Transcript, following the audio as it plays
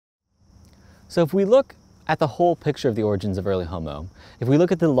So if we look at the whole picture of the origins of early Homo, if we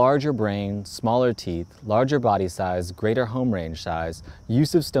look at the larger brain, smaller teeth, larger body size, greater home range size,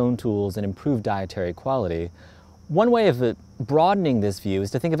 use of stone tools, and improved dietary quality, one way of broadening this view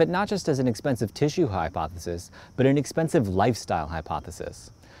is to think of it not just as an expensive tissue hypothesis, but an expensive lifestyle hypothesis.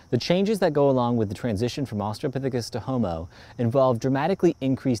 The changes that go along with the transition from Australopithecus to Homo involve dramatically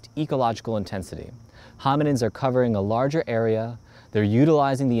increased ecological intensity. Hominins are covering a larger area. They're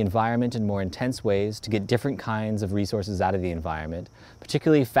utilizing the environment in more intense ways to get different kinds of resources out of the environment,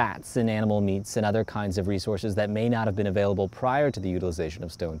 particularly fats and animal meats and other kinds of resources that may not have been available prior to the utilization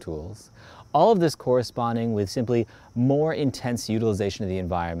of stone tools. All of this corresponding with simply more intense utilization of the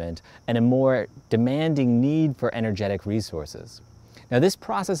environment and a more demanding need for energetic resources. Now, this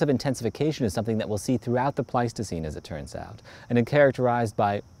process of intensification is something that we'll see throughout the Pleistocene, as it turns out, and is characterized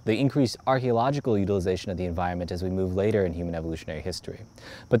by the increased archaeological utilization of the environment as we move later in human evolutionary history.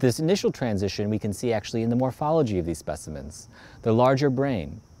 But this initial transition we can see actually in the morphology of these specimens. The larger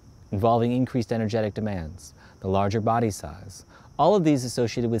brain, involving increased energetic demands, the larger body size, all of these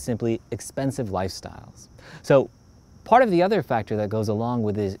associated with simply expensive lifestyles. So, part of the other factor that goes along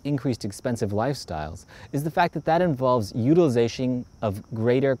with these increased expensive lifestyles is the fact that that involves utilization of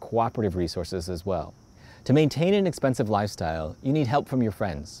greater cooperative resources as well. To maintain an expensive lifestyle, you need help from your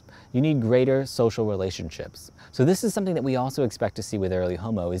friends. You need greater social relationships. So this is something that we also expect to see with early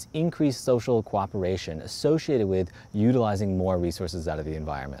Homo, is increased social cooperation associated with utilizing more resources out of the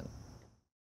environment.